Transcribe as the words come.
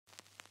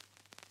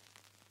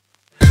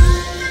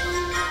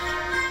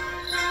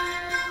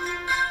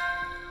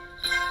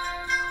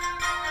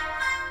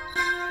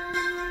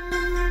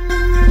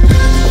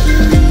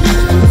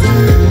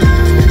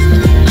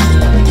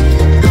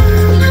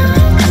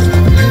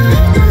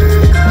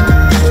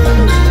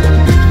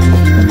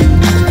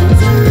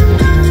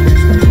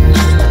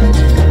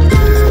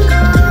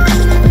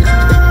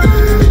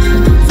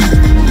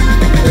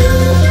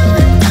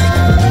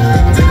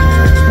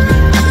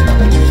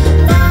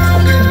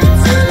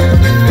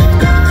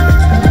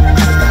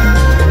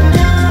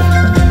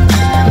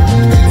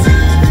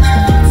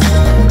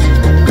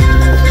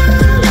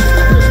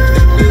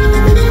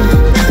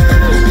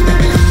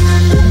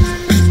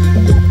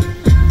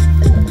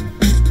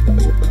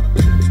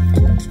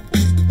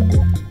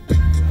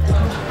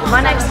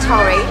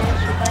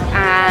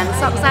Auburn.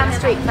 Sok San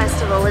Street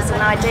Festival was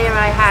an idea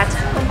I had.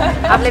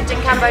 I've lived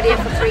in Cambodia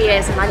for 3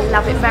 years and I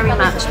love it very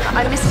much, but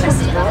I miss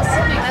festivals.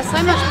 There's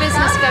so much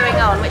business going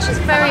on, which is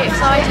very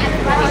exciting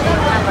for people in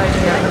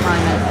Cambodia at the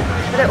moment.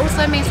 But it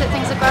also means that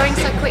things are growing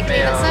so quickly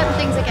that certain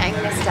things are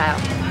getting missed out,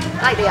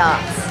 like the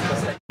arts.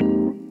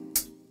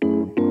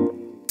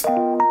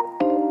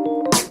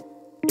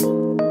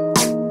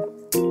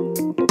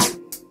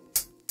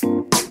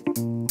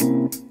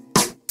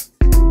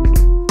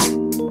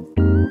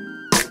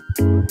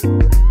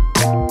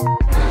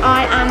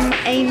 I am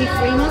Amy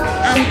Freeman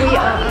and we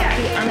are at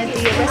the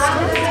Anadia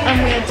restaurant and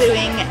we are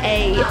doing a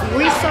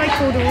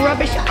recycled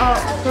rubbish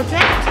art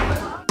project.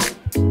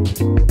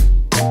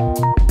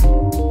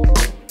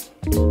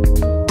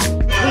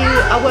 We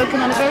are working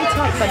on a very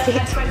tight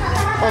budget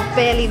of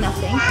barely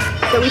nothing,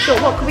 so we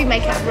thought, what could we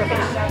make out of rubbish?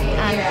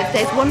 And if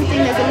there's one thing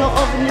there's a lot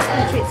of in this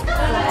country, it's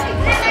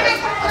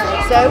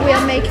plastic. So we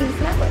are making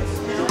flowers.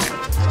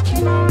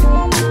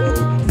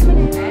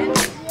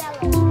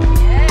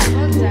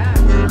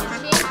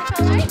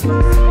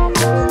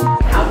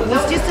 It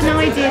was just an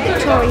idea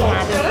that Tori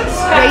had of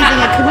raising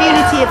a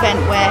community event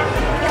where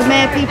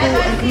Khmer people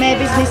and Khmer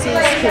businesses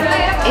could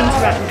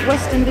interact with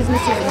Western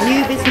businesses and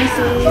new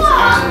businesses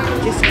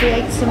and just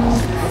create some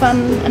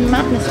fun and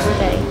madness for a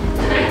day.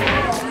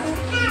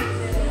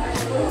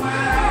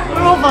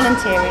 We're all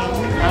volunteering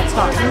our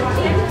time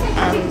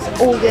and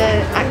all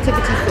the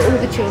activities for all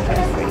the children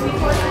are free.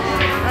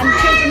 And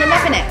children are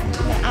loving it.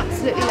 They're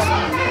absolutely loving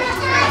it.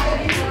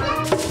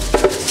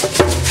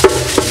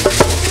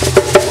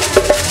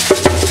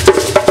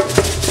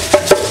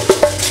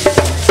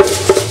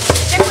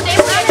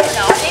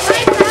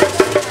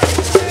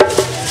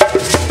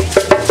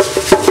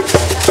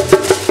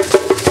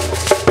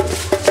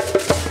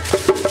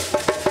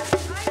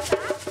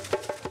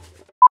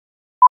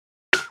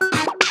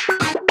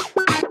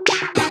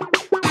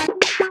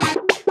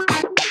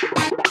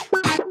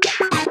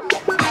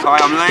 Hi,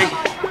 I'm Lee,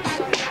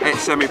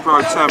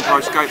 ex-semi-pro, turn-pro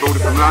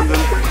skateboarder from London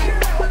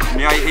in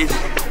the 80s.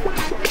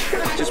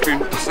 Just been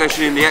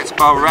sessioning the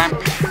X-bar ramp,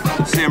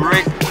 Siem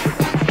rig,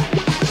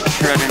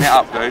 shredding it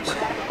up, dudes.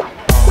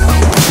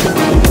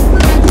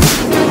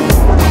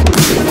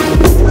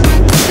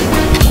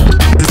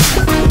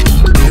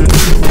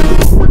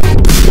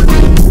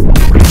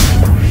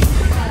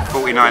 I'm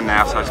 49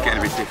 now, so it's getting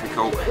a bit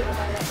difficult.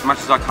 As much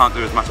as I can't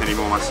do as much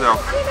anymore myself,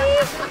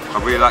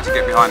 I'd really like to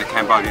get behind the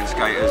Cambodian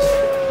skaters.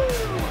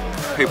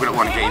 People that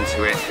want to get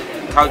into it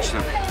and coach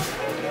them.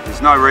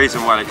 There's no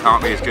reason why they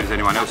can't be as good as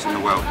anyone else in the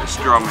world. They're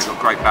strong, they've got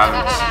great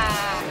balance.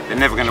 They're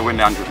never going to win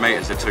the 100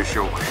 metres, they're too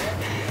short.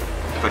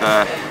 But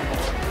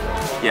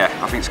yeah,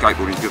 I think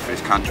skateboarding is good for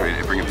this country and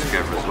it'll bring them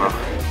together as well.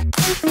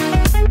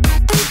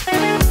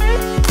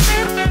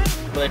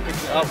 They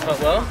picked it up quite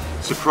well?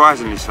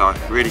 Surprisingly so,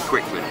 really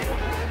quickly.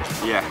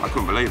 Yeah, I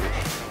couldn't believe it.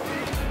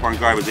 One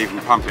guy was even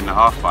pumping the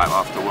half pipe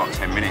after what,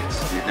 10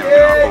 minutes. He'd never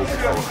been on a ball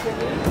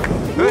before.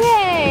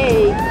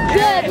 Yay!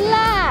 Good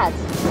lad!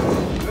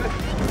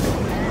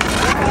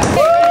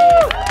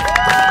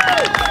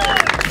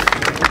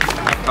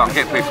 If I can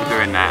get people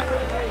doing that,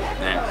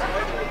 then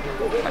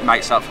that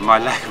makes up for my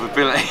lack of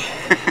ability.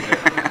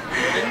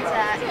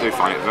 I do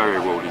find it very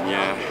rewarding,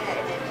 yeah.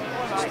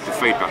 Just the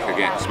feedback I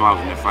get, smiles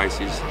on their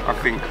faces. I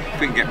think if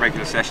we can get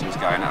regular sessions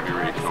going, that'd be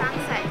really cool.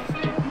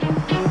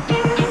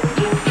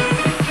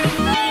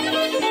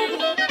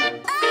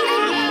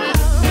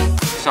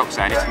 Sok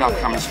San, it's an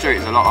upcoming street,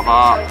 there's a lot of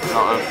art, a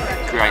lot of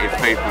creative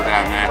people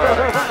down there.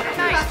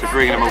 So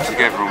bringing them all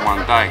together on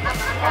one day,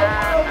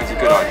 it's a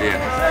good idea.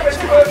 It's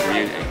good for the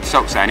community.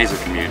 Sok San is a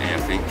community, I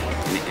think,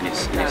 in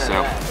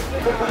itself.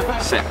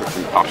 Separate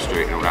from Pub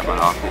Street and all that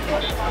malarkey.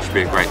 It should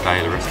be a great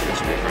day, the rest of it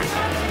should be a great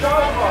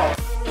day.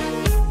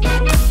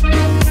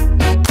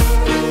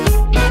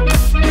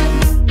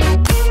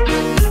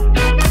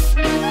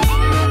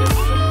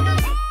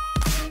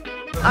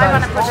 I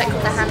run a project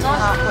called the Hand and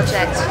Heart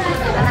Project,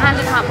 and the Hand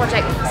and Heart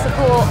Project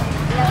support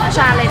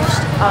challenged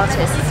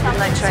artists with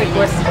no training.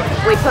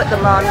 We put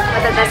them on,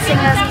 whether they're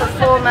singers,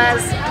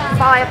 performers,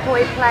 fire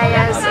poi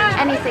players,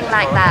 anything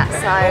like that.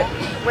 So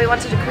we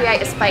wanted to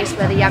create a space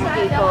where the young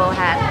people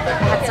had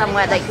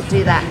somewhere they could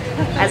do that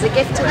as a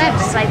gift to them,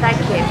 to say thank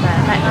you for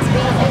letting us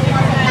be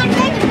here.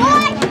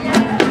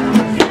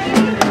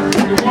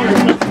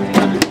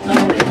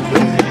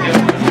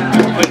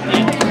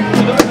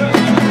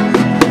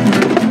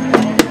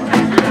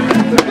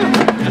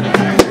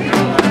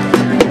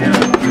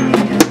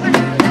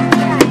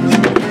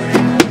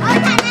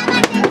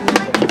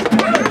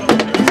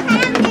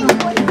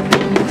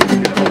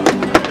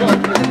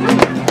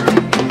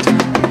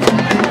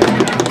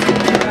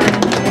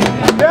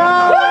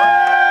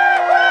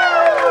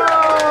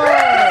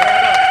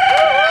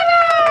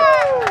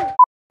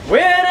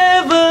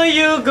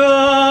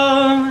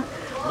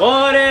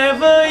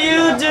 Whatever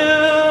you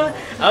do,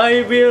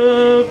 I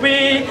will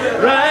be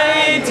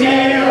right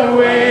here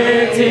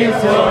waiting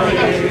for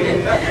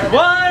you.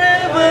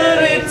 Whatever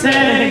it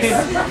takes,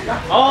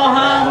 or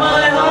how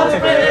my heart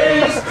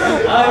beats,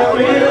 I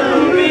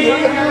will be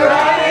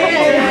right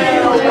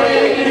here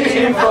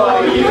waiting waiting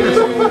for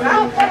you.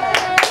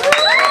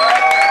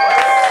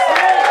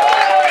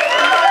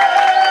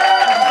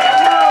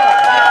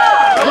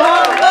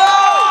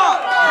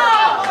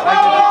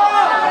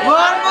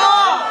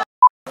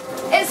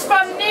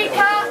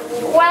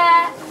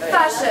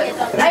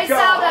 They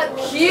sell the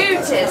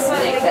cutest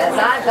sneakers.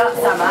 I've got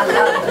some, I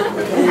love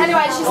them.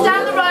 Anyway, she's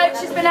down the road,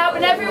 she's been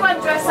helping everyone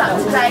dress up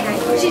today.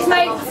 She's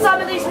made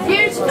some of these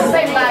beautiful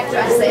big bag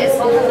dresses.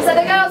 So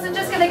the girls are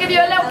just going to give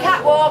you a little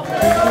catwalk.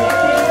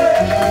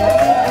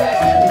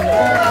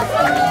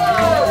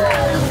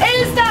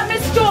 Is that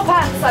Miss Straw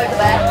Pants over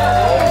there?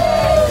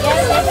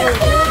 Yes,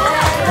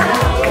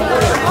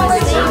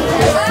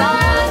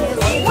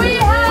 we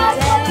have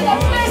one of the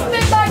best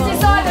big bag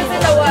designers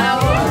in the world.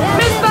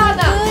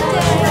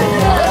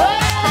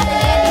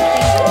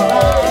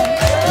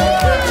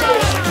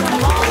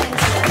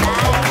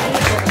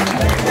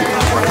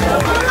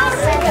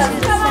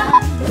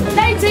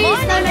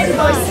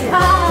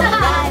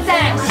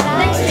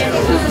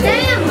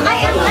 Damn, I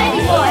am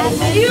Lady Boy.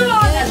 You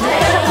are the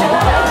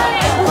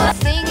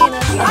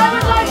I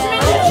would like to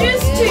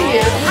introduce to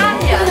you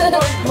Anya.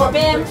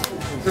 Bim,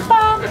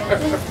 bam,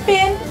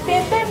 bim,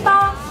 bim, bim,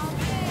 bam,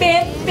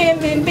 bim, bim,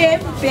 bim, bim,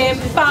 bim,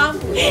 bam.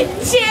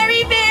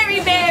 Cherry, berry,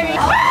 berry.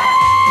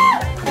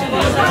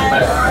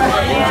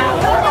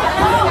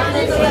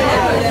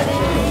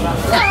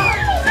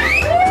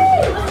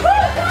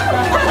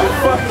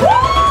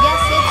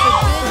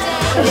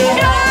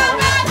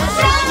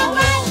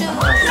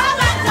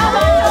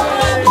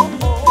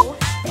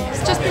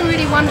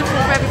 Wonderful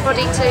for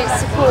everybody to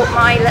support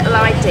my little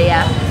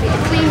idea. The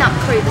clean-up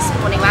crew this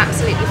morning were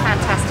absolutely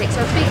fantastic,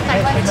 so a big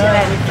thank you to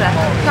them for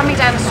coming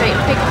down the street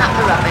and picking up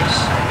the rubbish.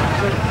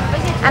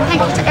 And thank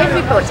you to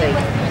everybody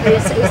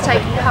who's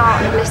taken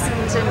part and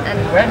listened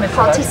and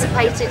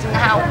participated and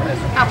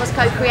helped us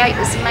co-create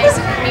this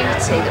amazing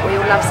community that we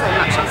all love so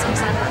much on Sok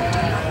San Road.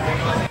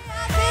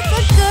 It's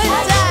a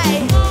good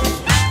day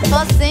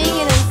for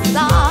singing a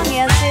song.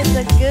 Yes, it's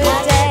a good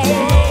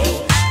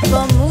day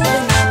for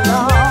moving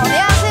along.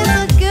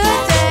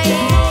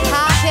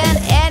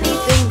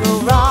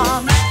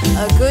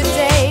 Good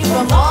day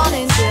from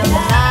morning till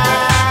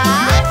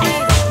night.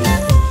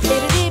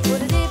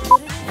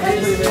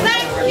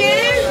 Thank you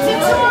to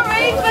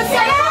Tori for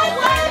saying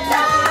well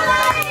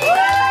done.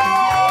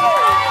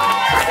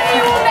 See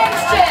you all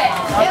next year.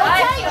 It'll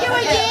take you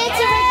a year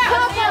to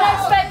recover.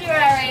 Next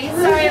February.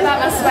 Sorry about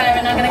my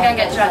swearing, I'm going to go and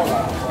get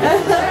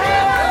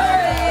drunk.